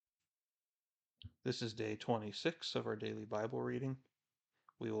This is day 26 of our daily Bible reading.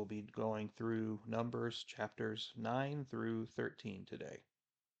 We will be going through Numbers chapters 9 through 13 today.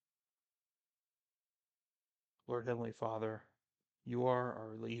 Lord Heavenly Father, you are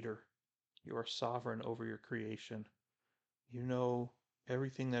our leader. You are sovereign over your creation. You know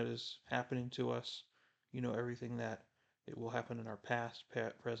everything that is happening to us. You know everything that it will happen in our past,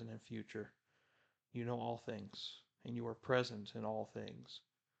 present, and future. You know all things, and you are present in all things.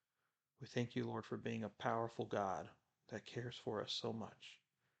 We thank you, Lord, for being a powerful God that cares for us so much.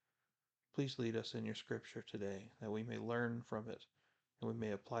 Please lead us in your scripture today, that we may learn from it and we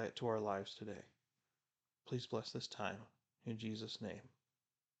may apply it to our lives today. Please bless this time. In Jesus' name,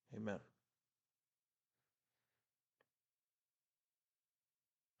 amen.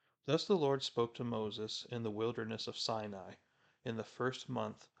 Thus the Lord spoke to Moses in the wilderness of Sinai in the first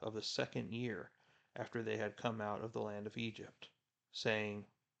month of the second year after they had come out of the land of Egypt, saying,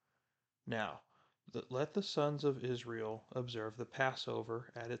 Now let the sons of Israel observe the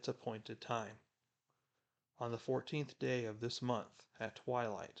Passover at its appointed time. On the 14th day of this month, at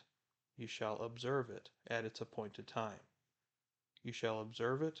twilight, you shall observe it at its appointed time. You shall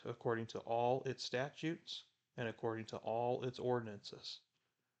observe it according to all its statutes and according to all its ordinances.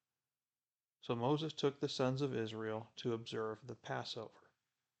 So Moses took the sons of Israel to observe the Passover.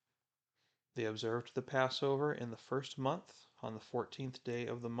 They observed the Passover in the first month, on the 14th day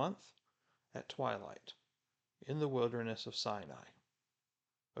of the month, at twilight, in the wilderness of Sinai.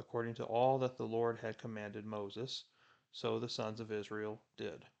 According to all that the Lord had commanded Moses, so the sons of Israel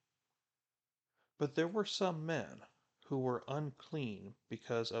did. But there were some men who were unclean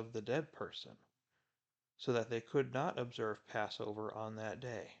because of the dead person, so that they could not observe Passover on that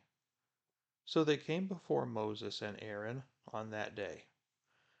day. So they came before Moses and Aaron on that day.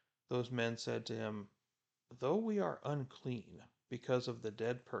 Those men said to him, Though we are unclean because of the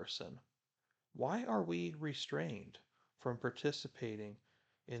dead person, why are we restrained from participating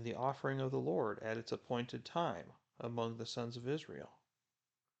in the offering of the Lord at its appointed time among the sons of Israel?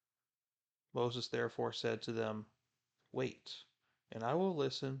 Moses therefore said to them, Wait, and I will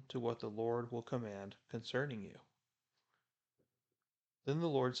listen to what the Lord will command concerning you. Then the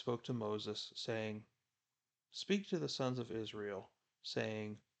Lord spoke to Moses, saying, Speak to the sons of Israel,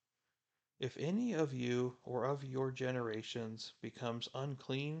 saying, If any of you or of your generations becomes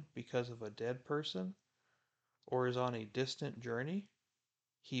unclean because of a dead person, or is on a distant journey,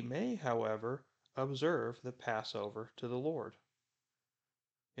 he may, however, observe the Passover to the Lord.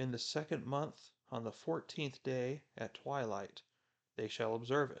 In the second month, on the 14th day at twilight, they shall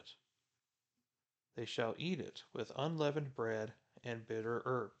observe it. They shall eat it with unleavened bread and bitter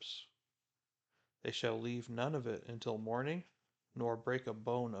herbs. They shall leave none of it until morning, nor break a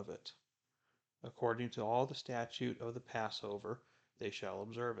bone of it. According to all the statute of the Passover, they shall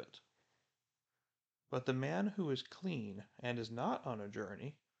observe it. But the man who is clean and is not on a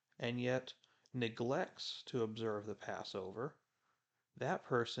journey, and yet neglects to observe the Passover, that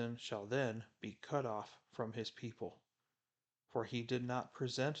person shall then be cut off from his people, for he did not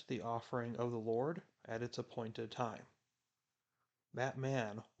present the offering of the Lord at its appointed time. That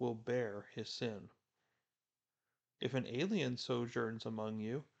man will bear his sin. If an alien sojourns among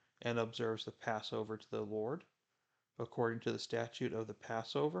you and observes the Passover to the Lord, according to the statute of the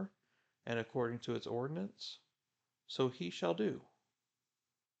Passover, and according to its ordinance, so he shall do.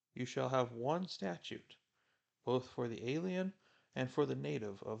 You shall have one statute, both for the alien and for the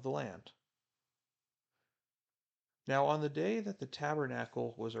native of the land. Now on the day that the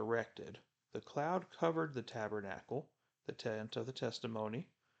tabernacle was erected, the cloud covered the tabernacle, the tent of the testimony,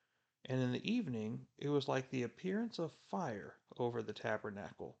 and in the evening it was like the appearance of fire over the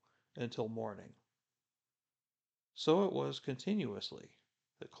tabernacle until morning. So it was continuously.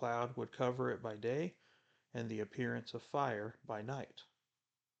 The cloud would cover it by day, and the appearance of fire by night.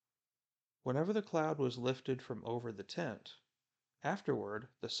 Whenever the cloud was lifted from over the tent, afterward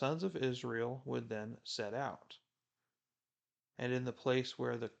the sons of Israel would then set out. And in the place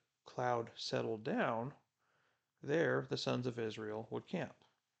where the cloud settled down, there the sons of Israel would camp.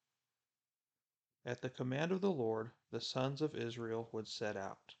 At the command of the Lord, the sons of Israel would set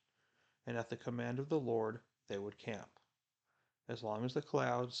out, and at the command of the Lord they would camp. As long as the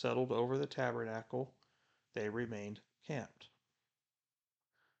cloud settled over the tabernacle, they remained camped.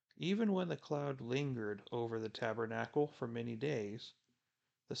 Even when the cloud lingered over the tabernacle for many days,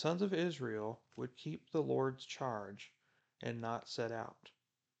 the sons of Israel would keep the Lord's charge and not set out.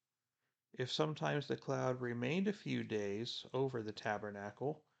 If sometimes the cloud remained a few days over the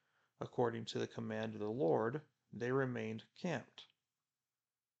tabernacle, according to the command of the Lord, they remained camped.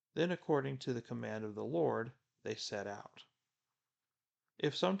 Then, according to the command of the Lord, they set out.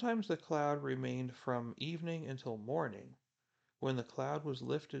 If sometimes the cloud remained from evening until morning, when the cloud was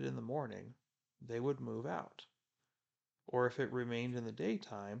lifted in the morning, they would move out. Or if it remained in the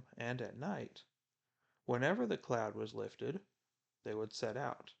daytime and at night, whenever the cloud was lifted, they would set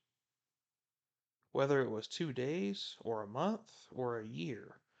out. Whether it was 2 days, or a month, or a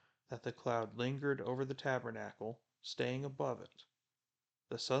year that the cloud lingered over the tabernacle, staying above it,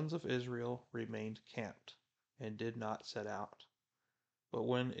 the sons of Israel remained camped, and did not set out. But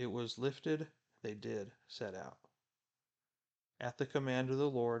when it was lifted, they did set out. At the command of the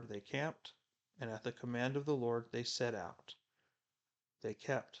Lord they camped, and at the command of the Lord they set out. They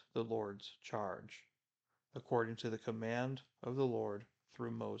kept the Lord's charge, according to the command of the Lord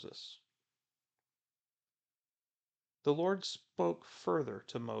through Moses. The Lord spoke further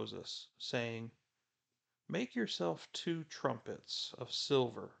to Moses, saying, Make yourself 2 trumpets of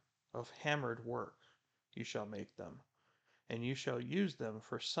silver, of hammered work, you shall make them, and you shall use them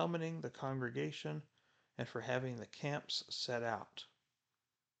for summoning the congregation and for having the camps set out.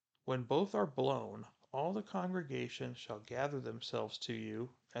 When both are blown, all the congregation shall gather themselves to you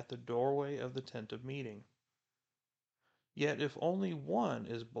at the doorway of the tent of meeting. Yet if only one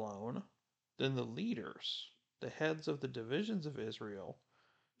is blown, then the leaders, the heads of the divisions of Israel,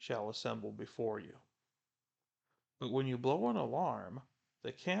 shall assemble before you. But when you blow an alarm,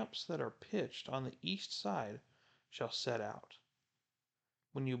 the camps that are pitched on the east side shall set out.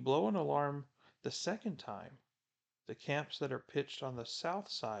 When you blow an alarm the second time, the camps that are pitched on the south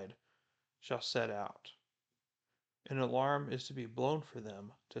side shall set out. An alarm is to be blown for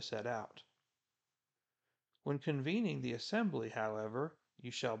them to set out. When convening the assembly, however,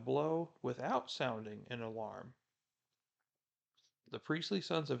 you shall blow without sounding an alarm. The priestly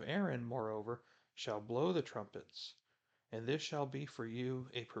sons of Aaron, moreover, shall blow the trumpets, and this shall be for you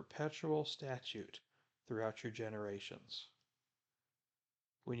a perpetual statute throughout your generations.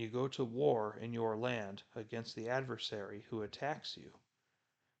 When you go to war in your land against the adversary who attacks you,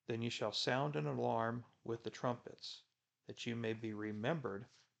 then you shall sound an alarm with the trumpets, that you may be remembered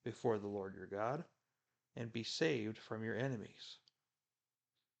before the Lord your God, and be saved from your enemies.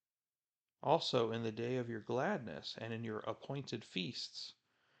 Also in the day of your gladness, and in your appointed feasts,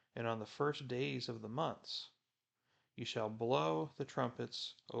 and on the first days of the months, you shall blow the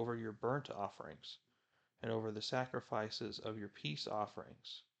trumpets over your burnt offerings, and over the sacrifices of your peace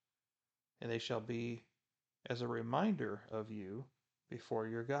offerings, and they shall be as a reminder of you before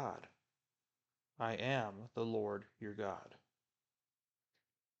your God. I am the Lord your God.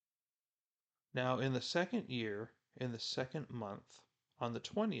 Now in the second year, in the second month, on the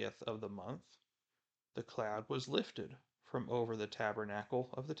 20th of the month, the cloud was lifted from over the tabernacle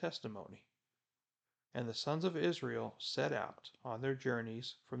of the testimony. And the sons of Israel set out on their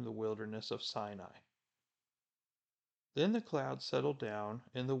journeys from the wilderness of Sinai. Then the cloud settled down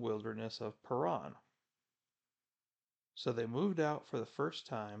in the wilderness of Paran. So they moved out for the first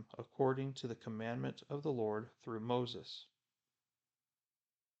time according to the commandment of the Lord through Moses.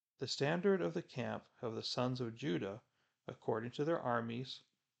 The standard of the camp of the sons of Judah, according to their armies,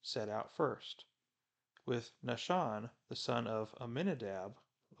 set out first, with Nahshon the son of Amminadab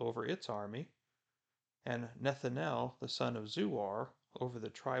over its army, and Nethanel the son of Zuar over the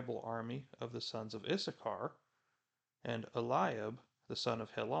tribal army of the sons of Issachar, and Eliab the son of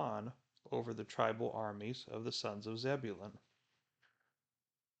Helon over the tribal armies of the sons of Zebulun.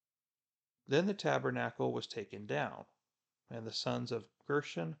 Then the tabernacle was taken down, and the sons of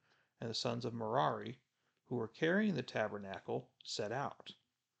Gershon and the sons of Merari, who were carrying the tabernacle, set out.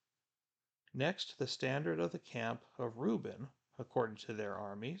 Next the standard of the camp of Reuben, according to their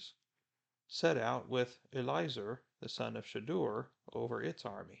armies, set out with Elizur the son of Shadur over its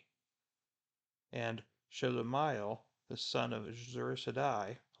army, and Shelumiel the son of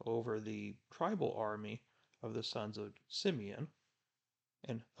Zurishaddai over the tribal army of the sons of Simeon,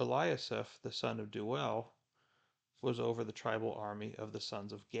 and Eliasaph the son of Deuel was over the tribal army of the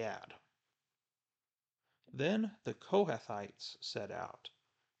sons of Gad. Then the Kohathites set out,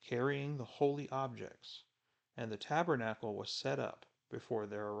 carrying the holy objects, and the tabernacle was set up before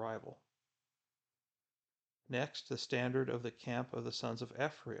their arrival. Next the standard of the camp of the sons of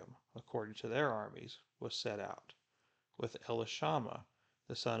Ephraim, according to their armies, was set out, with Elishama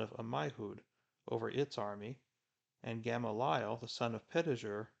the son of Ammihud over its army, and Gamaliel the son of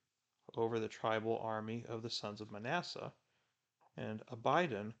Pedahzur over the tribal army of the sons of Manasseh, and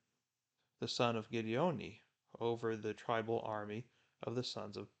Abidan the son of Gideoni over the tribal army of the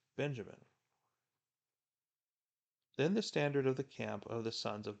sons of Benjamin. Then the standard of the camp of the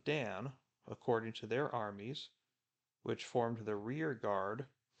sons of Dan, according to their armies, which formed the rear guard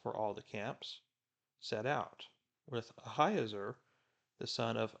for all the camps, set out, with Ahiezer the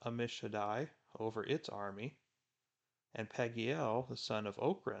son of Ammishaddai, over its army, and Pagiel, the son of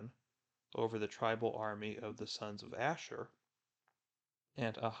Ochran, over the tribal army of the sons of Asher,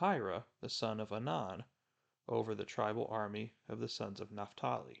 and Ahira, the son of Anan, over the tribal army of the sons of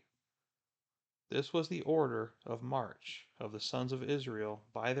Naphtali. This was the order of march of the sons of Israel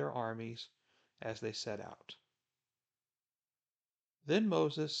by their armies as they set out. Then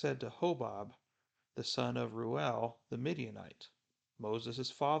Moses said to Hobab, the son of Reuel the Midianite, Moses'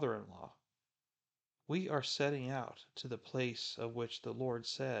 father-in-law, "We are setting out to the place of which the Lord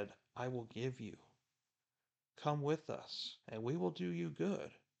said, 'I will give you.' Come with us, and we will do you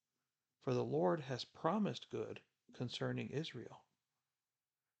good, for the Lord has promised good concerning Israel."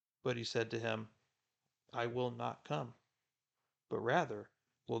 But he said to him, "I will not come, but rather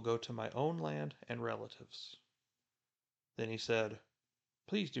will go to my own land and relatives." Then he said,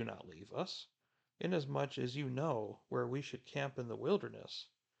 "Please do not leave us, inasmuch as you know where we should camp in the wilderness,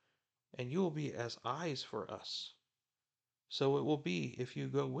 and you will be as eyes for us. So it will be if you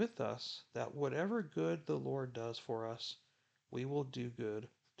go with us, that whatever good the Lord does for us, we will do good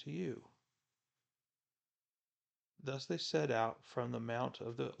to you." Thus they set out from the mount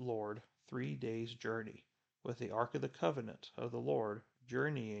of the Lord 3 days' journey, with the ark of the covenant of the Lord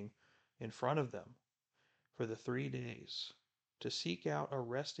journeying in front of them for the 3 days, to seek out a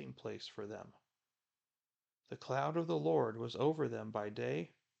resting place for them. The cloud of the Lord was over them by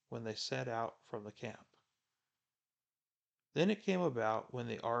day when they set out from the camp. Then it came about when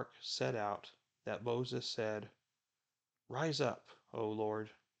the ark set out that Moses said, "Rise up, O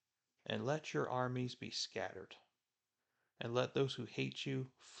Lord, and let your armies be scattered, and let those who hate you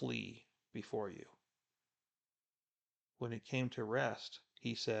flee before you." When it came to rest,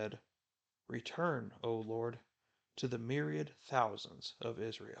 he said, "Return, O Lord, to the myriad thousands of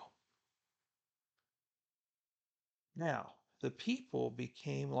Israel." Now, the people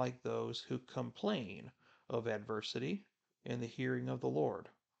became like those who complain of adversity in the hearing of the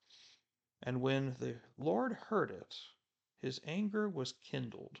Lord. And when the Lord heard it, his anger was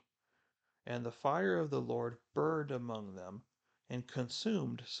kindled, and the fire of the Lord burned among them and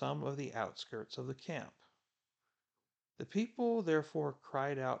consumed some of the outskirts of the camp. The people therefore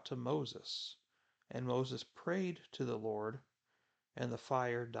cried out to Moses, and Moses prayed to the Lord, and the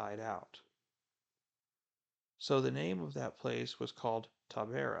fire died out. So the name of that place was called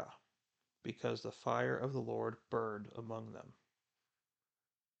Taberah, because the fire of the Lord burned among them.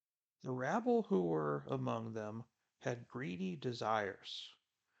 The rabble who were among them had greedy desires,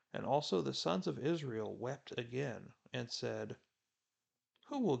 and also the sons of Israel wept again, and said,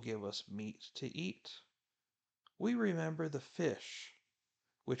 "Who will give us meat to eat? We remember the fish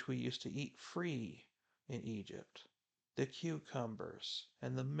which we used to eat free in Egypt, the cucumbers,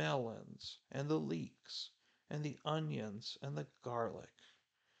 and the melons, and the leeks, and the onions, and the garlic.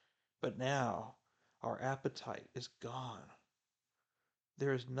 But now our appetite is gone.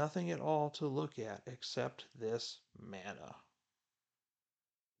 There is nothing at all to look at except this manna."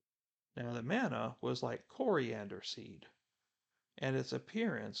 Now the manna was like coriander seed, and its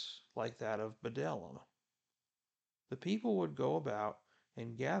appearance like that of bdellium. The people would go about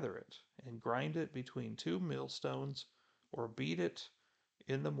and gather it, and grind it between two millstones, or beat it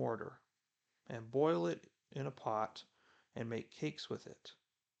in the mortar, and boil it in a pot, and make cakes with it.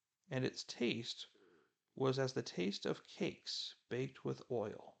 And its taste was as the taste of cakes baked with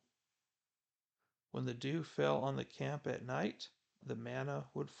oil. When the dew fell on the camp at night, the manna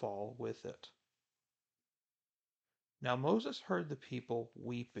would fall with it. Now Moses heard the people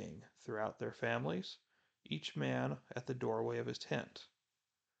weeping throughout their families, each man at the doorway of his tent.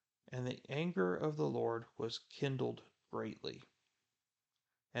 And the anger of the Lord was kindled greatly,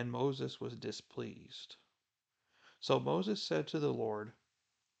 and Moses was displeased. So Moses said to the Lord,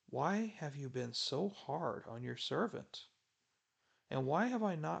 "Why have you been so hard on your servant? And why have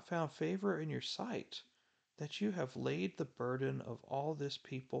I not found favor in your sight, that you have laid the burden of all this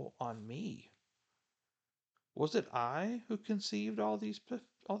people on me? Was it I who conceived all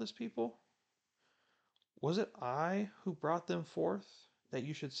this people? Was it I who brought them forth, that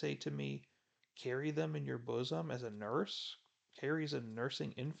you should say to me, 'Carry them in your bosom as a nurse carries a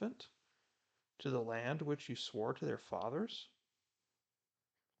nursing infant, to the land which you swore to their fathers'?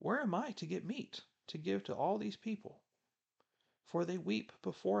 Where am I to get meat to give to all these people? For they weep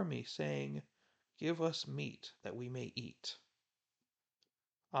before me, saying, 'Give us meat that we may eat.'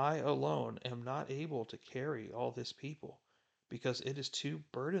 I alone am not able to carry all this people, because it is too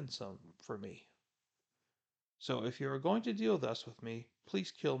burdensome for me. So if you are going to deal thus with me,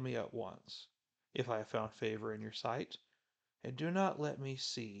 please kill me at once, if I have found favor in your sight, and do not let me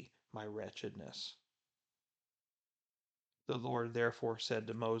see my wretchedness." The Lord therefore said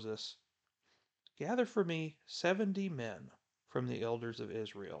to Moses, Gather for me 70 men from the elders of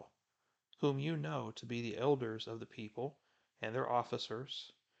Israel, whom you know to be the elders of the people and their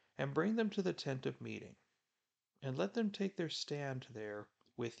officers, and bring them to the tent of meeting, and let them take their stand there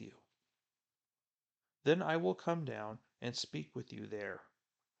with you. Then I will come down and speak with you there,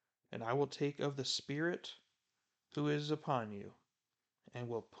 and I will take of the Spirit who is upon you, and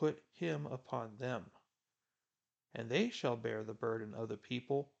will put him upon them, and they shall bear the burden of the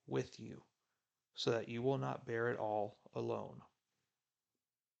people with you, so that you will not bear it all alone.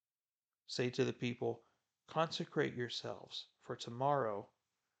 Say to the people, Consecrate yourselves for tomorrow,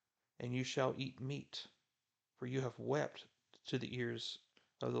 and you shall eat meat, for you have wept to the ears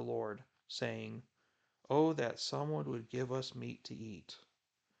of the Lord, saying, Oh, that someone would give us meat to eat,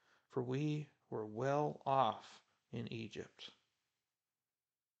 for we were well off in Egypt.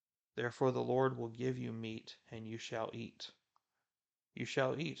 Therefore the Lord will give you meat, and you shall eat. You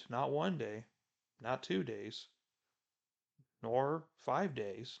shall eat not 1 day, not 2 days, nor 5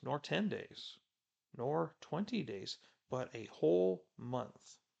 days, nor 10 days, nor 20 days, but a whole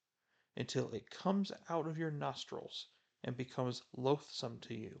month, until it comes out of your nostrils and becomes loathsome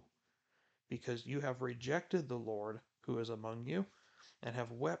to you, because you have rejected the Lord who is among you, and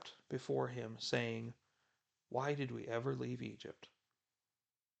have wept before him, saying, Why did we ever leave Egypt?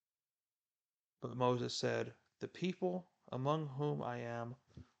 But Moses said, The people among whom I am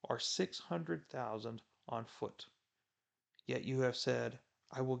are 600,000 on foot. Yet you have said,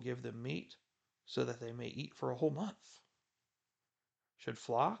 I will give them meat, so that they may eat for a whole month. Should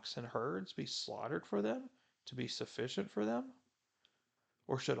flocks and herds be slaughtered for them, to be sufficient for them?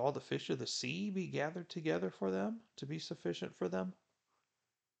 Or should all the fish of the sea be gathered together for them, to be sufficient for them?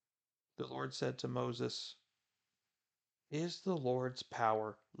 The Lord said to Moses, Is the Lord's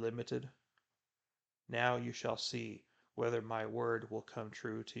power limited? Now you shall see whether my word will come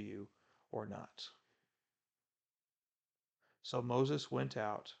true to you or not. So Moses went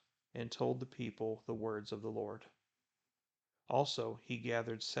out and told the people the words of the Lord. Also he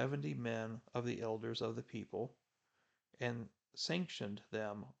gathered 70 men of the elders of the people, and sanctioned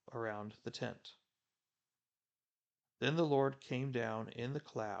them around the tent. Then the Lord came down in the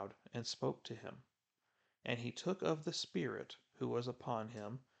cloud and spoke to him, and he took of the Spirit who was upon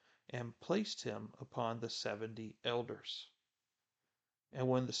him, and placed him upon the 70 elders. And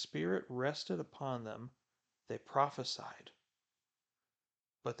when the Spirit rested upon them, they prophesied,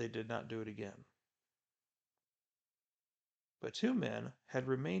 but they did not do it again. But 2 men had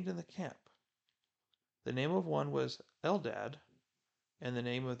remained in the camp. The name of one was Eldad, and the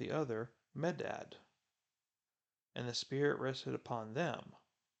name of the other Medad. And the Spirit rested upon them.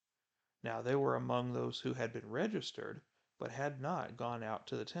 Now they were among those who had been registered, but had not gone out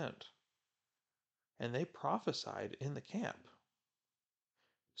to the tent. And they prophesied in the camp.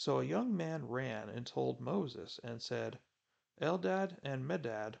 So a young man ran and told Moses, and said, Eldad and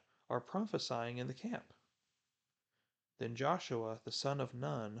Medad are prophesying in the camp. Then Joshua the son of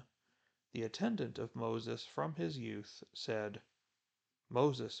Nun, the attendant of Moses from his youth, said,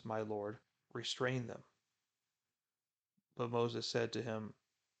 Moses, my lord, restrain them. But Moses said to him,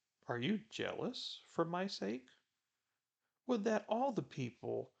 Are you jealous for my sake? Would that all the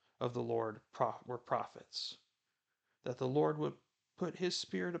people of the Lord were prophets, that the Lord would put his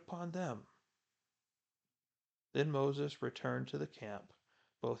Spirit upon them. Then Moses returned to the camp,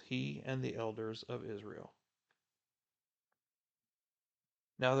 both he and the elders of Israel.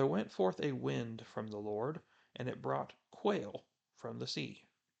 Now there went forth a wind from the Lord, and it brought quail from the sea,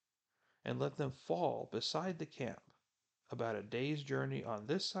 and let them fall beside the camp, about a day's journey on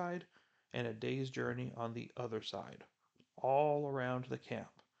this side, and a day's journey on the other side, all around the camp,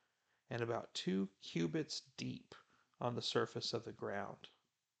 and about 2 cubits deep on the surface of the ground.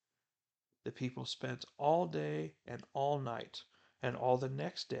 The people spent all day and all night, and all the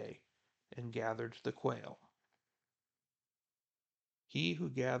next day, and gathered the quail. He who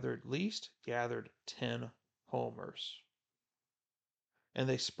gathered least gathered 10 homers. And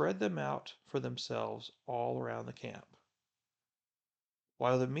they spread them out for themselves all around the camp.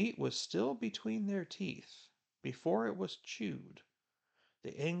 While the meat was still between their teeth, before it was chewed,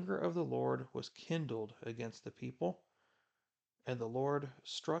 the anger of the Lord was kindled against the people, and the Lord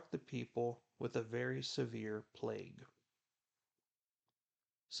struck the people with a very severe plague.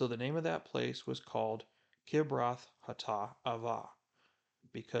 So the name of that place was called Kibroth Hattaavah,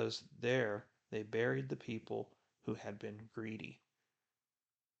 because there they buried the people who had been greedy.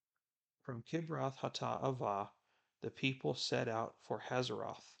 From Kibroth Hattaavah the people set out for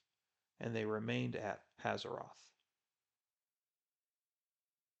Hazeroth, and they remained at Hazeroth.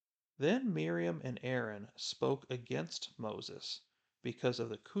 Then Miriam and Aaron spoke against Moses because of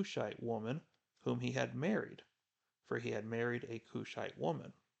the Cushite woman whom he had married, for he had married a Cushite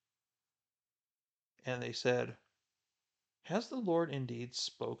woman. And they said, "Has the Lord indeed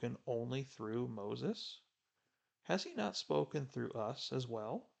spoken only through Moses? Has he not spoken through us as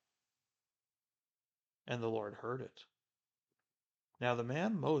well?" And the Lord heard it. Now the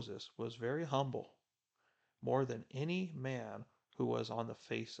man Moses was very humble, more than any man who was on the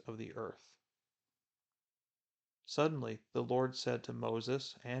face of the earth. Suddenly the Lord said to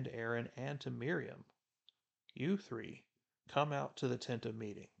Moses and Aaron and to Miriam, "You three, come out to the tent of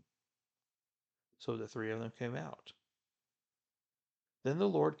meeting." So the three of them came out. Then the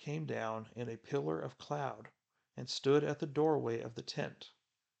Lord came down in a pillar of cloud and stood at the doorway of the tent.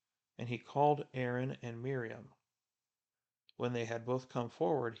 And he called Aaron and Miriam. When they had both come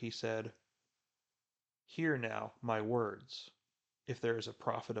forward, he said, "Hear now my words. If there is a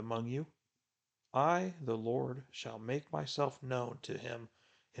prophet among you, I, the Lord, shall make myself known to him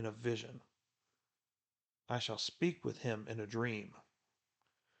in a vision. I shall speak with him in a dream.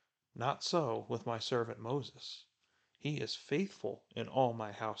 Not so with my servant Moses. He is faithful in all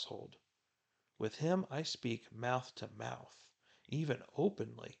my household. With him I speak mouth to mouth, even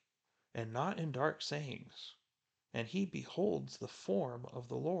openly, and not in dark sayings, and he beholds the form of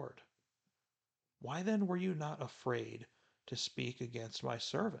the Lord. Why then were you not afraid to speak against my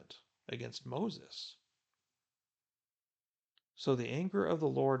servant, against Moses?" So the anger of the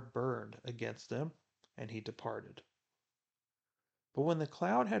Lord burned against them, and he departed. But when the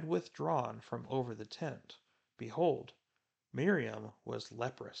cloud had withdrawn from over the tent, behold, Miriam was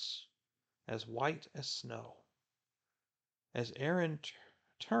leprous, as white as snow. As Aaron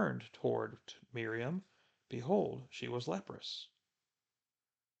turned toward Miriam, behold, she was leprous.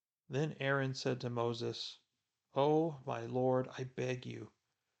 Then Aaron said to Moses, "O my Lord, I beg you,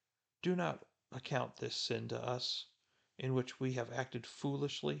 do not account this sin to us, in which we have acted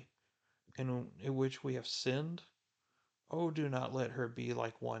foolishly, and in which we have sinned. Oh, do not let her be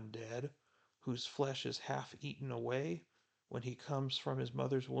like one dead, whose flesh is half eaten away when he comes from his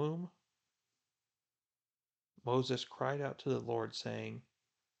mother's womb." Moses cried out to the Lord, saying,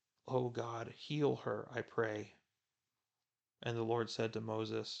 "O God, heal her, I pray." And the Lord said to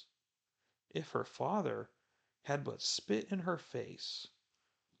Moses, "If her father had but spit in her face,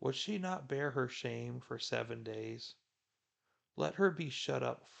 would she not bear her shame for 7 days? Let her be shut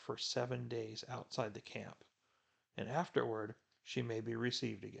up for 7 days outside the camp, and afterward she may be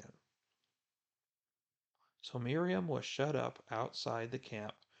received again." So Miriam was shut up outside the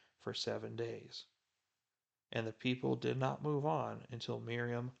camp for 7 days, and the people did not move on until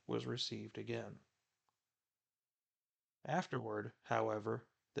Miriam was received again. Afterward, however,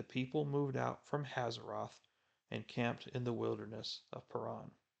 the people moved out from Hazeroth and camped in the wilderness of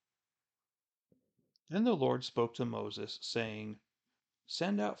Paran. Then the Lord spoke to Moses, saying,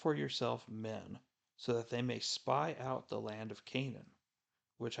 "Send out for yourself men, so that they may spy out the land of Canaan,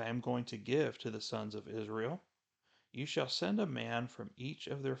 which I am going to give to the sons of Israel. You shall send a man from each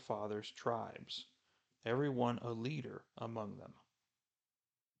of their fathers' tribes, every one a leader among them."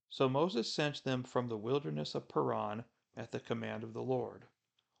 So Moses sent them from the wilderness of Paran at the command of the Lord,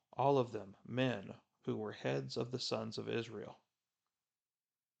 all of them men who were heads of the sons of Israel.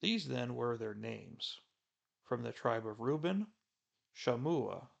 These then were their names: from the tribe of Reuben,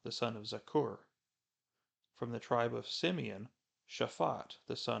 Shammua the son of Zakur; from the tribe of Simeon, Shaphat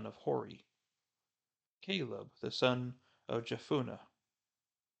the son of Hori; Caleb the son of Jephunneh;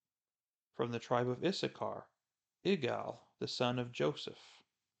 from the tribe of Issachar, Igal the son of Joseph;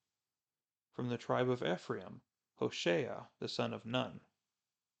 from the tribe of Ephraim, Hoshea the son of Nun;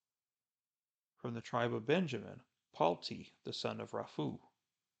 from the tribe of Benjamin, Palti the son of Raphu;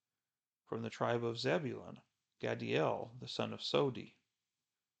 from the tribe of Zebulun, Gadiel the son of Sodi;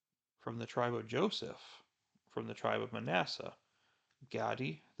 from the tribe of Joseph; from the tribe of Manasseh,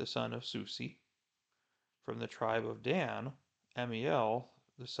 Gadi the son of Susi; from the tribe of Dan, Amiel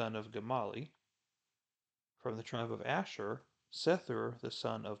the son of Gamali; from the tribe of Asher, Sethur the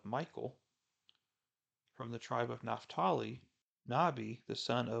son of Michael; from the tribe of Naphtali, Nabi the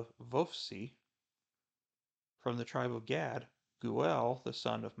son of Vophsi; from the tribe of Gad, Guel the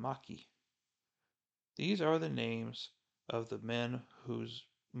son of Maki. These are the names of the men whose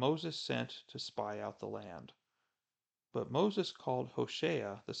Moses sent to spy out the land. But Moses called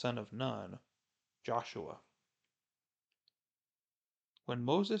Hoshea the son of Nun, Joshua. When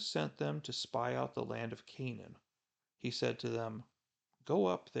Moses sent them to spy out the land of Canaan, he said to them, "Go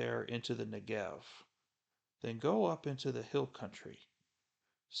up there into the Negev, then go up into the hill country.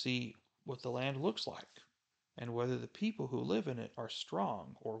 See what the land looks like, and whether the people who live in it are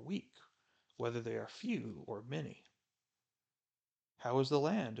strong or weak, whether they are few or many. How is the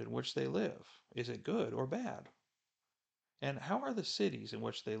land in which they live? Is it good or bad? And how are the cities in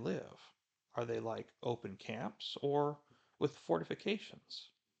which they live? Are they like open camps or with fortifications?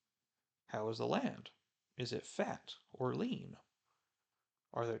 How is the land? Is it fat or lean?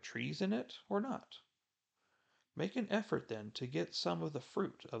 Are there trees in it or not? Make an effort then to get some of the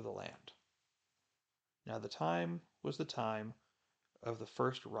fruit of the land. Now the time was the time of the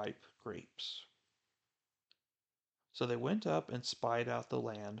first ripe grapes. So they went up and spied out the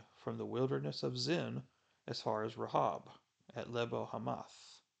land from the wilderness of Zin as far as Rehob, at Lebo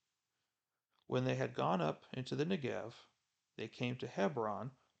Hamath. When they had gone up into the Negev, they came to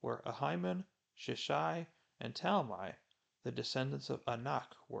Hebron, where Ahiman, Sheshai, and Talmai, the descendants of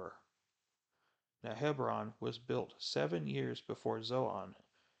Anak, were. Now Hebron was built 7 years before Zoan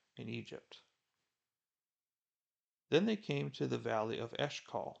in Egypt. Then they came to the valley of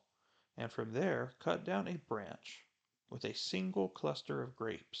Eshcol, and from there cut down a branch with a single cluster of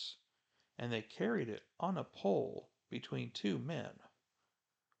grapes, and they carried it on a pole between 2 men,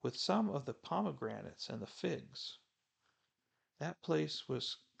 with some of the pomegranates and the figs. That place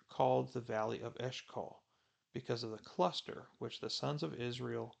was called the valley of Eshcol, because of the cluster which the sons of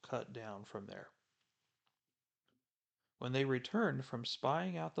Israel cut down from there. When they returned from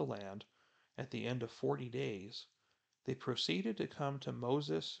spying out the land at the end of 40 days, they proceeded to come to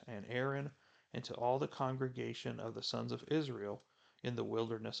Moses and Aaron and to all the congregation of the sons of Israel in the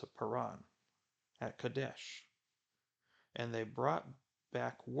wilderness of Paran, at Kadesh. And they brought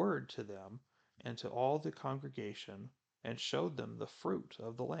back word to them and to all the congregation, and showed them the fruit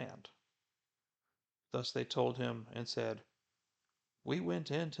of the land. Thus they told him and said, We went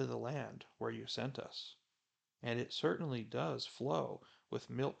into the land where you sent us, and it certainly does flow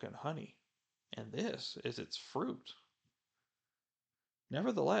with milk and honey, and this is its fruit.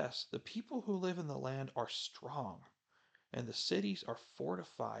 Nevertheless, the people who live in the land are strong, and the cities are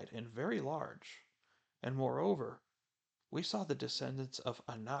fortified and very large. And moreover, we saw the descendants of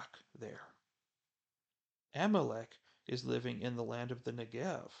Anak there. Amalek is living in the land of the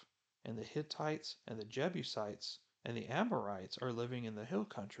Negev, and the Hittites and the Jebusites and the Amorites are living in the hill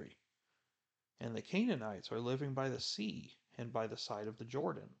country, and the Canaanites are living by the sea and by the side of the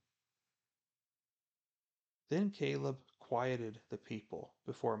Jordan. Then Caleb quieted the people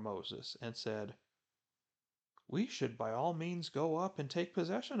before Moses and said, We should by all means go up and take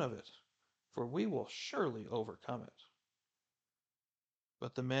possession of it, for we will surely overcome it.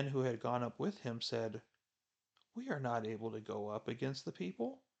 But the men who had gone up with him said, We are not able to go up against the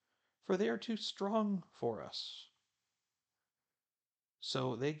people, for they are too strong for us.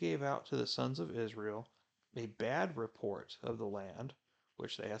 So they gave out to the sons of Israel a bad report of the land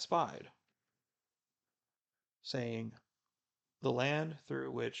which they had spied, saying, The land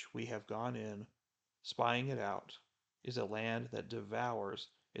through which we have gone in, spying it out, is a land that devours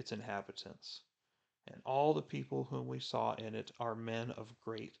its inhabitants, and all the people whom we saw in it are men of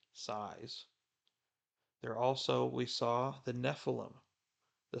great size. There also we saw the Nephilim,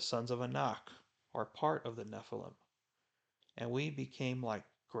 the sons of Anak, are part of the Nephilim, and we became like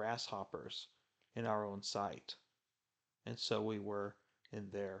grasshoppers in our own sight, and so we were in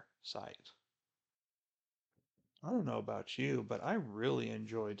their sight. I don't know about you, but I really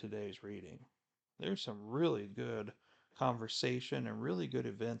enjoyed today's reading. There's some really good conversation and really good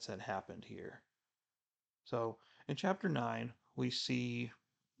events that happened here. So in chapter 9, we see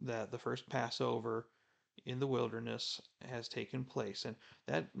that the first Passover in the wilderness has taken place, and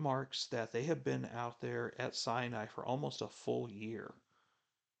that marks that they have been out there at Sinai for almost a full year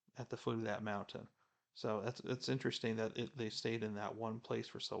at the foot of that mountain. So it's interesting that they stayed in that one place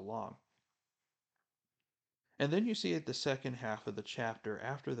for so long. And then you see at the second half of the chapter,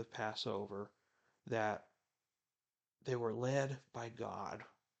 after the Passover, that they were led by God.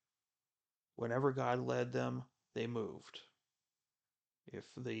 Whenever God led them, they moved. If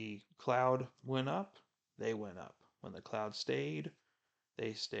the cloud went up, they went up. When the cloud stayed,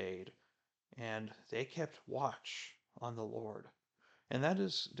 they stayed. And they kept watch on the Lord. And that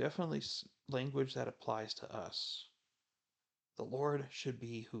is definitely language that applies to us. The Lord should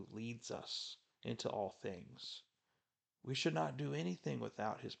be who leads us into all things. We should not do anything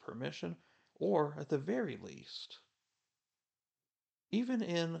without his permission, or at the very least, even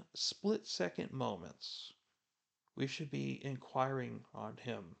in split-second moments, we should be inquiring on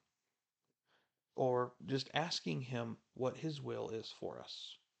him or just asking him what his will is for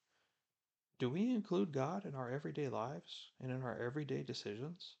us. Do we include God in our everyday lives and in our everyday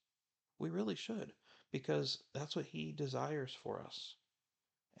decisions? We really should, because that's what he desires for us.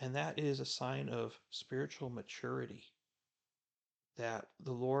 And that is a sign of spiritual maturity, that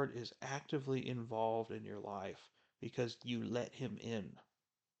the Lord is actively involved in your life because you let him in.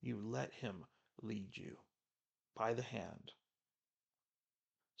 You let him lead you by the hand.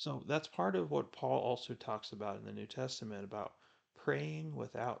 So that's part of what Paul also talks about in the New Testament about praying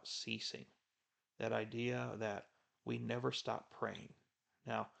without ceasing. That idea that we never stop praying.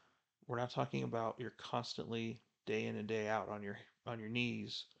 Now, we're not talking about you're constantly day in and day out on your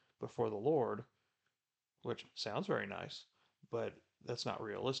knees before the Lord, which sounds very nice, but that's not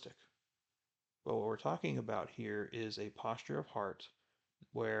realistic. But what we're talking about here is a posture of heart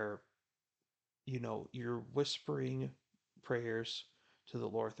where you're whispering prayers to the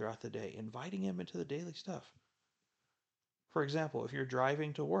Lord throughout the day, inviting him into the daily stuff. For example, if you're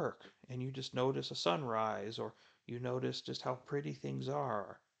driving to work and you just notice a sunrise or you notice just how pretty things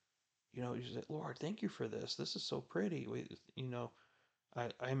are, you say, Lord, thank you for this. This is so pretty.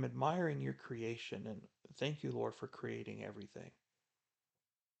 I'm admiring your creation and thank you, Lord, for creating everything.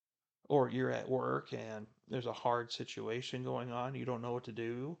 Or you're at work and there's a hard situation going on, you don't know what to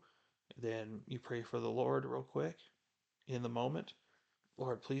do, then you pray for the Lord real quick in the moment.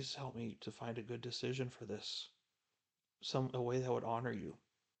 Lord, please help me to find a good decision for this, a way that would honor you.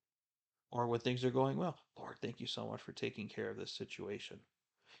 Or when things are going well, Lord, thank you so much for taking care of this situation.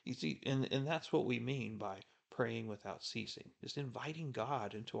 You see, and that's what we mean by praying without ceasing, just inviting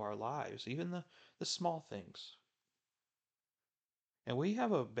God into our lives, even the small things. And we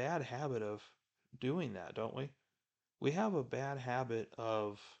have a bad habit of doing that, don't we? We have a bad habit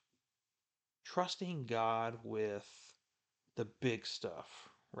of trusting God with the big stuff,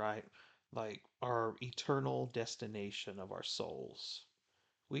 right? Like our eternal destination of our souls.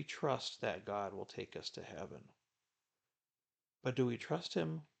 We trust that God will take us to heaven. But do we trust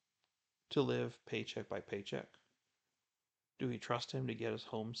Him to live paycheck by paycheck? Do we trust Him to get us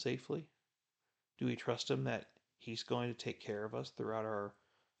home safely? Do we trust Him that He's going to take care of us throughout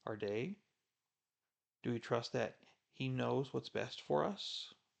our day? Do we trust that He knows what's best for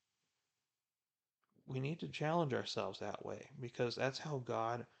us? We need to challenge ourselves that way because that's how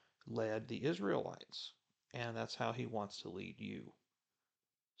God led the Israelites, and that's how He wants to lead you.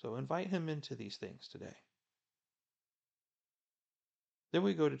 So invite Him into these things today. Then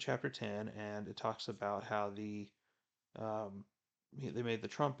we go to chapter 10, and it talks about how um, they made the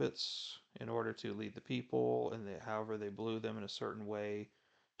trumpets in order to lead the people, and however they blew them in a certain way,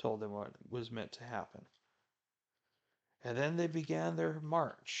 told them what was meant to happen. And then they began their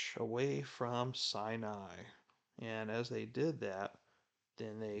march away from Sinai. And as they did that,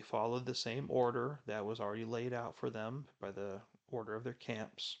 then they followed the same order that was already laid out for them by the order of their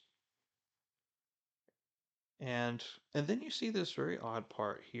camps. And and then you see this very odd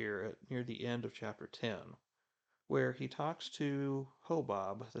part here near the end of chapter 10, where he talks to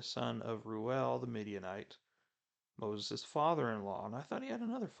Hobab, the son of Ruel the Midianite, Moses' father-in-law. And I thought he had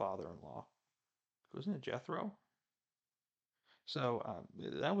another father-in-law. Wasn't it Jethro? So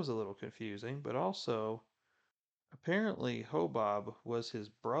that was a little confusing, but also apparently Hobab was his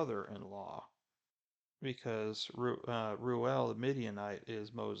brother-in-law because Ruel the Midianite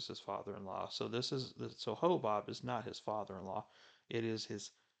is Moses' father-in-law. So Hobab is not his father-in-law; it is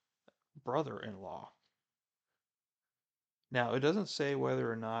his brother-in-law. Now it doesn't say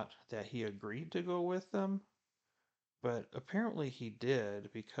whether or not that he agreed to go with them, but apparently he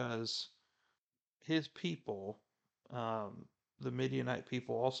did because his people, um, the Midianite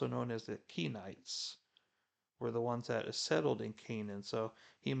people, also known as the Kenites, were the ones that settled in Canaan. So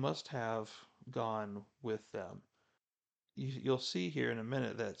he must have gone with them. You'll see here in a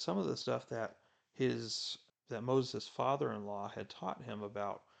minute that some of the stuff that Moses' father-in-law had taught him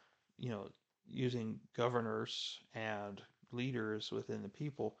about, you know, using governors and leaders within the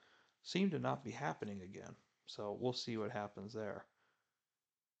people seemed to not be happening again. So we'll see what happens there.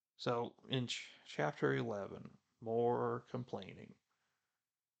 So in chapter 11, more complaining.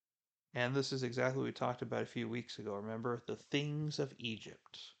 And this is exactly what we talked about a few weeks ago. Remember the things of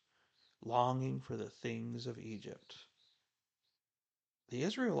Egypt, longing for the things of Egypt. The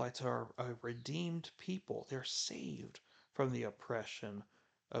Israelites are a redeemed people. They're saved from the oppression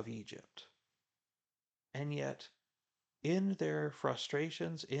of Egypt. And yet, in their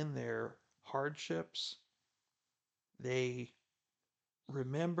frustrations, in their hardships, they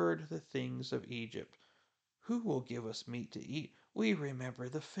remembered the things of Egypt. Who will give us meat to eat? We remember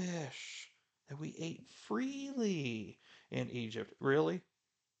the fish that we ate freely in Egypt. Really?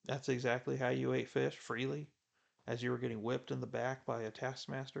 That's exactly how you ate fish, freely? As you were getting whipped in the back by a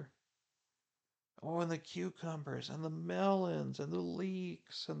taskmaster? Oh, and the cucumbers and the melons and the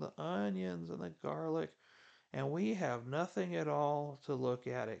leeks and the onions and the garlic and we have nothing at all to look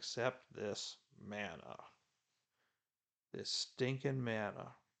at except this manna, this stinking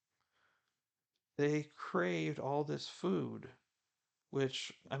manna. They craved all this food,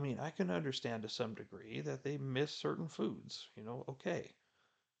 which, I mean, I can understand to some degree that they miss certain foods, okay.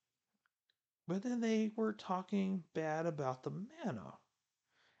 But then they were talking bad about the manna.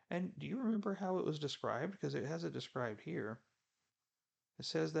 And do you remember how it was described? Because it has it described here. It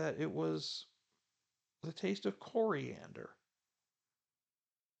says that it was the taste of coriander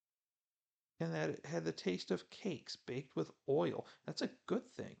and that it had the taste of cakes baked with oil. That's a good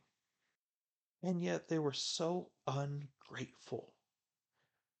thing. And yet they were so ungrateful.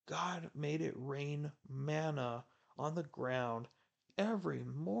 God made it rain manna on the ground every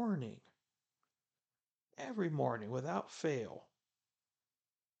morning without fail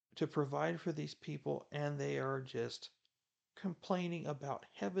to provide for these people, and they are just complaining about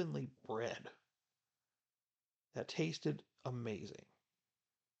heavenly bread that tasted amazing.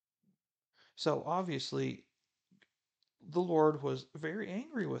 So obviously, the Lord was very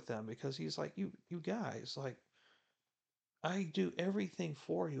angry with them because he's like, you guys, like, I do everything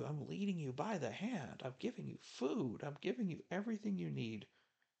for you. I'm leading you by the hand. I'm giving you food. I'm giving you everything you need,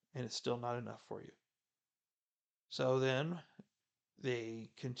 and it's still not enough for you. So then they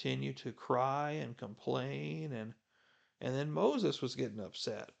continue to cry and complain, and then Moses was getting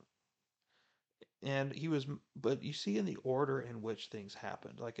upset. And he was, but you see in the order in which things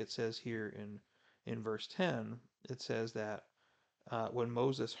happened, like it says here in verse 10, it says that when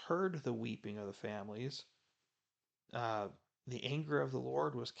Moses heard the weeping of the families, uh, the anger of the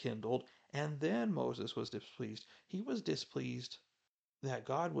Lord was kindled, and then Moses was displeased. He was displeased that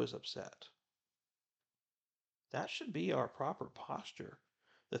God was upset. That should be our proper posture.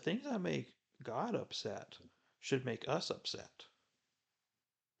 The things that make God upset should make us upset.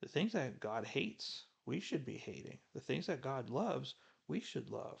 The things that God hates, we should be hating. The things that God loves, we should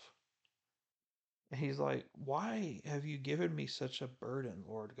love. And he's like, why have you given me such a burden,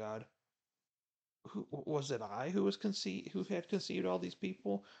 Lord God? Who was it? I who who had conceived all these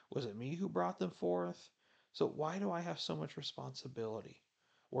people? Was it me who brought them forth? So why do I have so much responsibility?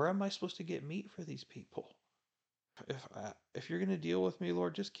 Where am I supposed to get meat for these people? If you're going to deal with me,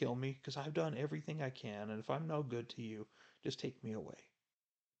 Lord, just kill me because I've done everything I can, and if I'm no good to you, just take me away.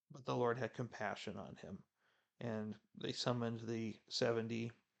 But the Lord had compassion on him, and they summoned the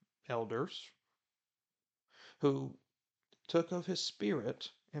 70 elders who took of his spirit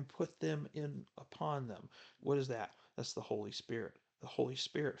and put them in upon them. What is that? That's the Holy Spirit. The Holy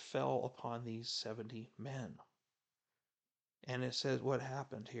Spirit fell upon these 70 men. And it says what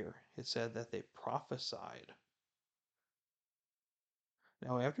happened here. It said that they prophesied.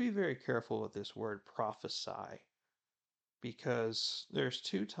 Now we have to be very careful with this word prophesy because there's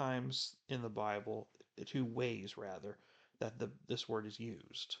two times in the Bible, two ways rather, that this word is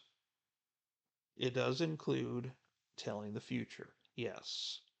used. It does include telling the future,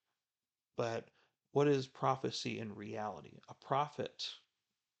 yes. But what is prophecy in reality? A prophet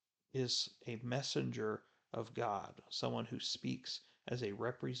is a messenger of God, someone who speaks as a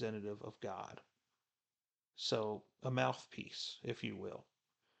representative of God. So, a mouthpiece, if you will.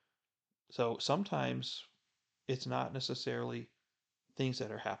 So, sometimes it's not necessarily things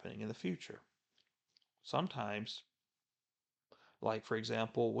that are happening in the future. Sometimes, like for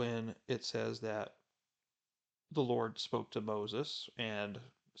example, when it says that the Lord spoke to Moses and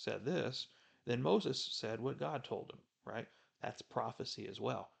said this, then Moses said what God told him, right? That's prophecy as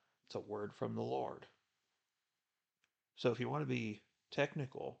well. It's a word from the Lord. So if you want to be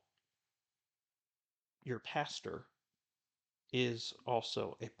technical, your pastor is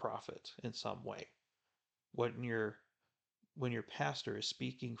also a prophet in some way. When your pastor is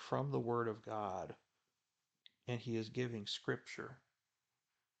speaking from the word of God and he is giving scripture,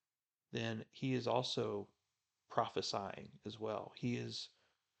 then he is also prophesying as well. He is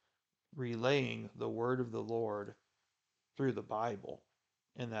relaying the word of the Lord through the Bible,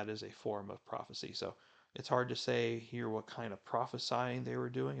 and that is a form of prophecy. So it's hard to say here what kind of prophesying they were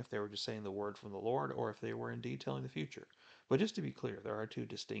doing, if they were just saying the word from the Lord, or if they were indeed telling the future. But just to be clear, there are two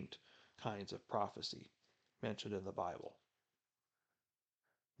distinct kinds of prophecy mentioned in the Bible.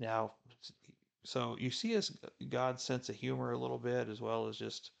 Now, so you see as God's sense of humor a little bit, as well as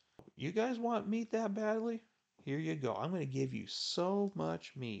just, you guys want meat that badly? Here you go. I'm going to give you so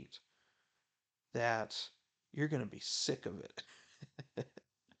much meat that you're going to be sick of it.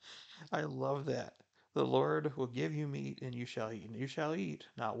 I love that. The Lord will give you meat and you shall eat. And you shall eat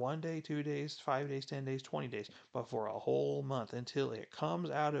not 1 day, 2 days, 5 days, 10 days, 20 days, but for a whole month until it comes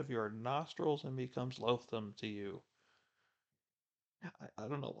out of your nostrils and becomes loathsome to you. I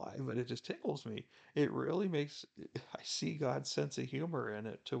don't know why, but it just tickles me. It really makes, I see God's sense of humor in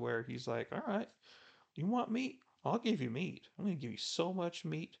it to where he's like, all right, you want meat? I'll give you meat. I'm going to give you so much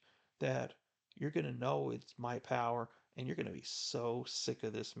meat that you're going to know it's my power and you're going to be so sick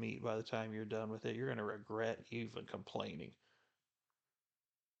of this meat by the time you're done with it. You're going to regret even complaining.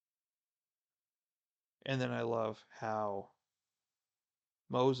 And then I love how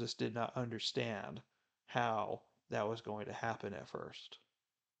Moses did not understand how that was going to happen at first.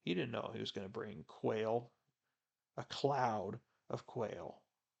 He didn't know he was going to bring quail, a cloud of quail,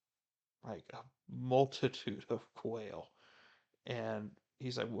 like a multitude of quail. And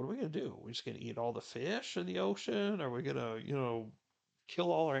he's like, what are we going to do? We're just going to eat all the fish in the ocean? Are we going to,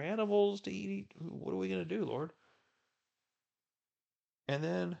 kill all our animals to eat? What are we going to do, Lord? And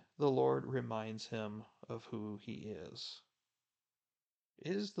then the Lord reminds him of who he is.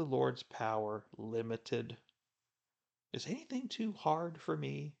 Is the Lord's power limited? Is anything too hard for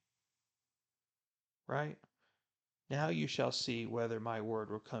me? Right? Now you shall see whether my word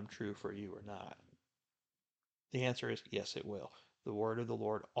will come true for you or not. The answer is yes, it will. The word of the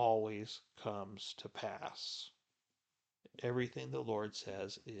Lord always comes to pass. Everything the Lord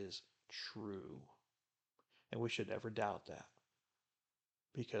says is true. And we should never doubt that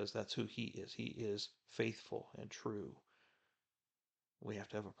because that's who he is. He is faithful and true. We have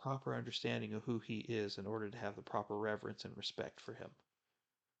to have a proper understanding of who he is in order to have the proper reverence and respect for him.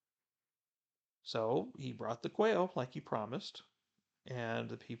 So he brought the quail like he promised, and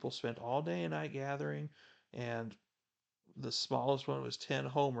the people spent all day and night gathering, and the smallest one was 10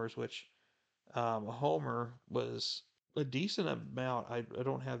 homers, which a homer was a decent amount. I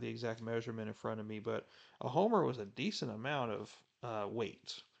don't have the exact measurement in front of me, but a homer was a decent amount of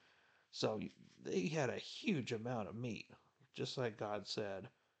weight. So they had a huge amount of meat, just like God said.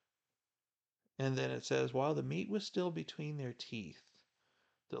 And then it says, while the meat was still between their teeth,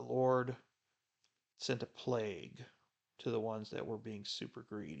 the Lord sent a plague to the ones that were being super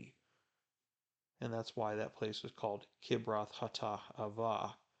greedy. And that's why that place was called Kibroth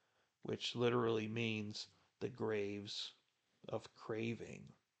Hattaavah, which literally means the graves of craving,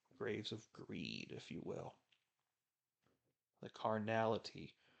 graves of greed, if you will. The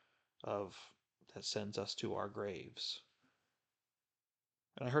carnality of that sends us to our graves.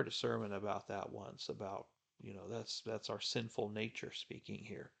 And I heard a sermon about that once, about, that's our sinful nature speaking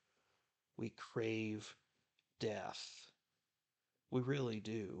here. We crave death. We really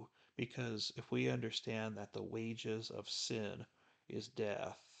do. Because if we understand that the wages of sin is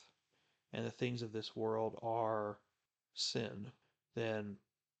death, and the things of this world are sin, then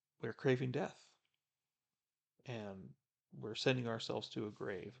we're craving death. And we're sending ourselves to a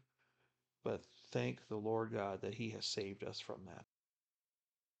grave. But thank the Lord God that he has saved us from that.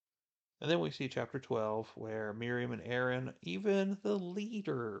 And then we see chapter 12 where Miriam and Aaron, even the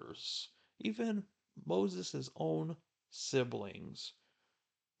leaders, even Moses' own siblings,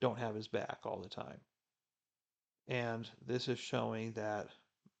 don't have his back all the time. And this is showing that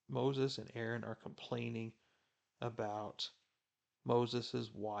Moses and Aaron are complaining about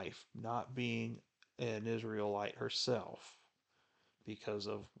Moses' wife not being an Israelite herself because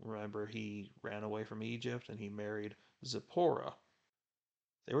of, remember, he ran away from Egypt and he married Zipporah.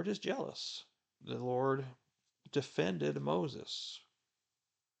 They were just jealous. The Lord defended Moses.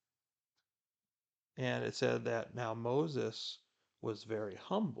 And it said that now Moses was very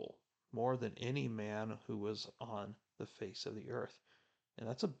humble, more than any man who was on the face of the earth. And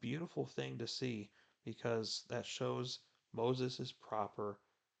that's a beautiful thing to see because that shows Moses' proper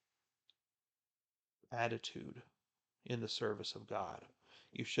attitude in the service of God.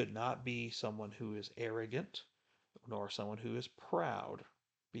 You should not be someone who is arrogant nor someone who is proud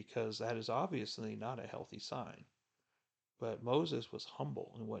because that is obviously not a healthy sign. But Moses was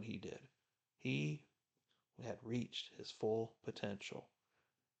humble in what he did. He had reached his full potential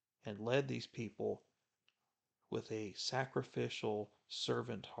and led these people with a sacrificial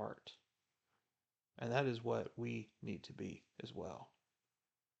servant heart. And that is what we need to be as well.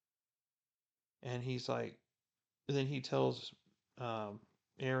 And he's like, then he tells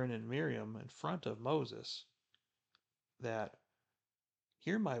Aaron and Miriam in front of Moses that,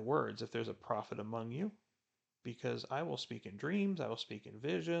 hear my words if there's a prophet among you, because I will speak in dreams, I will speak in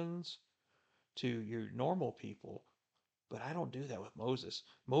visions to your normal people, but I don't do that with Moses.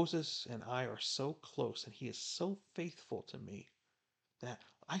 Moses and I are so close, and he is so faithful to me that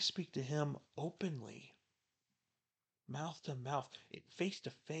I speak to him openly, mouth to mouth, face to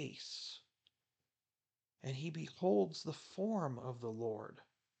face, and he beholds the form of the Lord.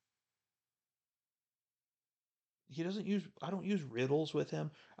 I don't use riddles with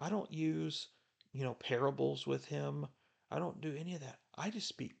him. I don't use, parables with him. I don't do any of that. I just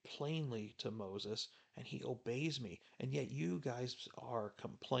speak plainly to Moses and he obeys me. And yet you guys are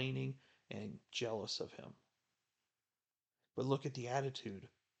complaining and jealous of him. But look at the attitude,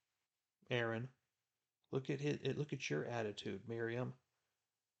 Aaron. Look at your attitude, Miriam.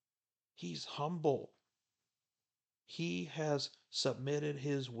 He's humble. He has submitted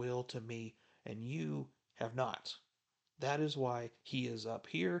his will to me, and you have not. That is why he is up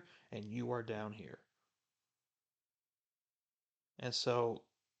here and you are down here. And so,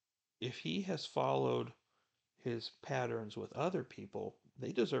 if he has followed his patterns with other people,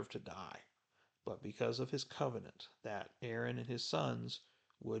 they deserve to die. But because of his covenant, that Aaron and his sons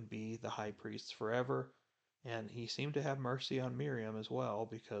would be the high priests forever, and he seemed to have mercy on Miriam as well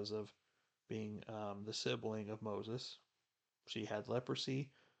because of being the sibling of Moses. She had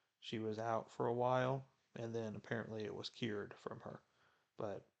leprosy. She was out for a while, and then apparently it was cured from her.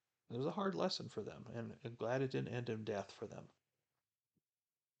 But it was a hard lesson for them, and I'm glad it didn't end in death for them.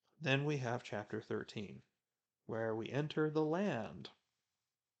 Then we have chapter 13, where we enter the land.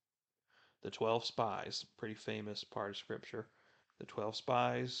 The 12 spies, pretty famous part of scripture. The 12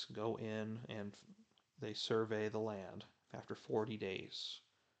 spies go in and they survey the land after 40 days.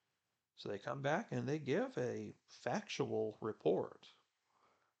 So they come back and they give a factual report.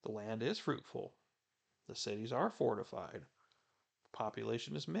 The land is fruitful. The cities are fortified. The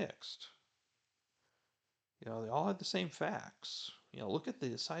population is mixed. They all had the same facts. Look at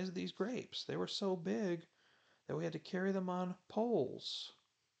the size of these grapes. They were so big that we had to carry them on poles.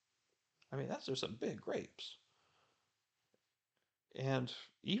 I mean, those are some big grapes. And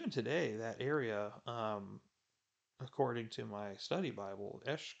even today, that area, according to my study Bible,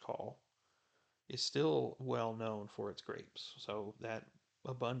 Eshcol, is still well known for its grapes. So that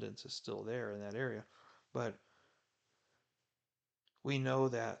abundance is still there in that area. But we know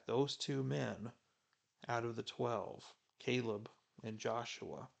that those two men out of the 12, Caleb and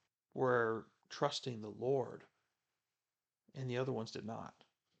Joshua, were trusting the Lord, and the other ones did not.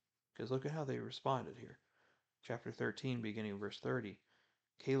 Because look at how they responded here. Chapter 13, beginning verse 30.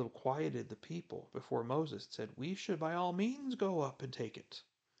 Caleb quieted the people before Moses and said, "We should by all means go up and take it.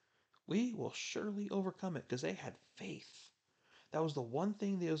 We will surely overcome it," because they had faith. That was the one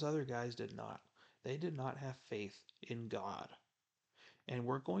thing those other guys did not. They did not have faith in God. And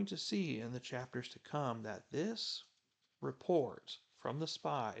we're going to see in the chapters to come that this report from the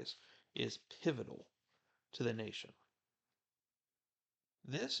spies is pivotal to the nation.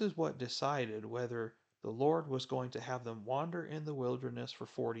 This is what decided whether the Lord was going to have them wander in the wilderness for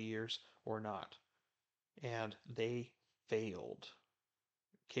 40 years or not. And they failed.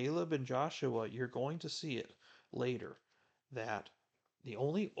 Caleb and Joshua, you're going to see it later, that the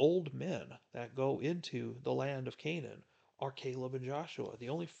only old men that go into the land of Canaan are Caleb and Joshua, the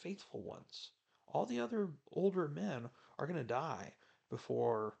only faithful ones. All the other older men are going to die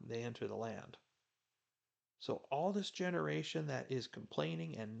before they enter the land. So all this generation that is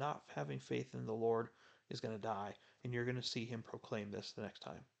complaining and not having faith in the Lord is going to die, and you're going to see him proclaim this the next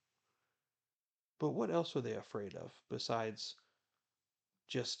time. But what else were they afraid of besides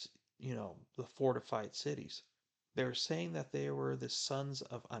just, the fortified cities? They're saying that they were the sons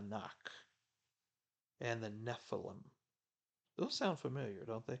of Anak and the Nephilim. Those sound familiar,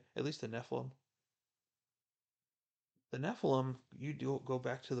 don't they? At least the Nephilim. The Nephilim, you do go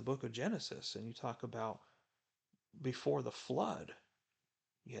back to the book of Genesis and you talk about before the flood.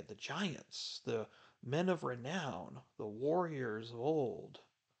 You had the giants, the men of renown, the warriors of old.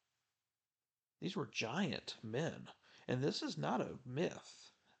 These were giant men. And this is not a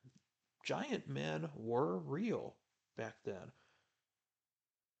myth. Giant men were real back then.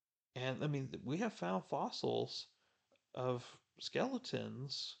 And I mean, we have found fossils of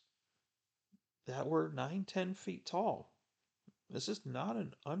skeletons that were 9, 10 feet tall. This is not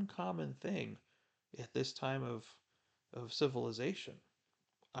an uncommon thing at this time of civilization.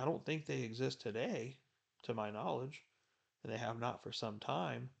 I don't think they exist today, to my knowledge, and they have not for some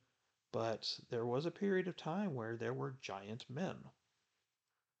time, but there was a period of time where there were giant men.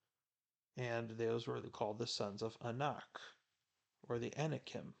 And those were called the sons of Anak, or the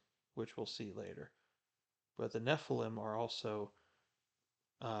Anakim, which we'll see later. But the Nephilim are also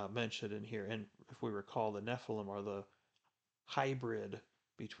mentioned in here. And if we recall, the Nephilim are the hybrid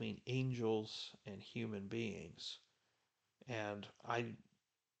between angels and human beings. And I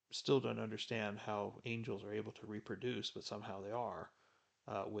still don't understand how angels are able to reproduce, but somehow they are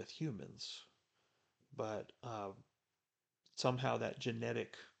with humans. But somehow that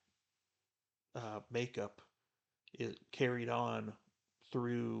genetic makeup is carried on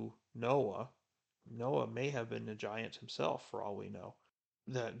through Noah. Noah may have been a giant himself, for all we know.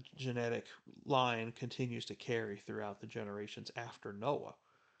 that genetic line continues to carry throughout the generations after Noah.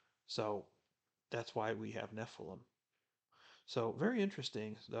 So that's why we have Nephilim. So very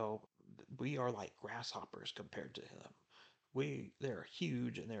interesting, though. We are like grasshoppers compared to them. They're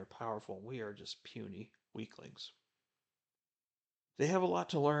huge and they're powerful. We are just puny weaklings. They have a lot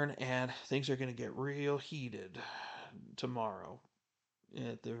to learn, and things are going to get real heated tomorrow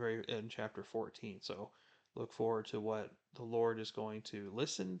at the very in chapter 14. So look forward to what the Lord is going to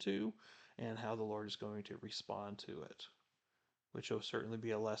listen to and how the Lord is going to respond to it, which will certainly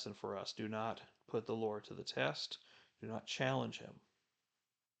be a lesson for us. Do not put the Lord to the test. Do not challenge him.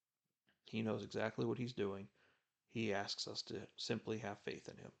 He knows exactly what he's doing. He asks us to simply have faith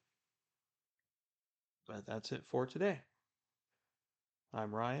in him. But that's it for today.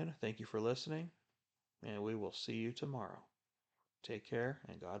 I'm Ryan. Thank you for listening, and we will see you tomorrow. Take care,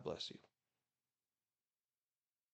 and God bless you.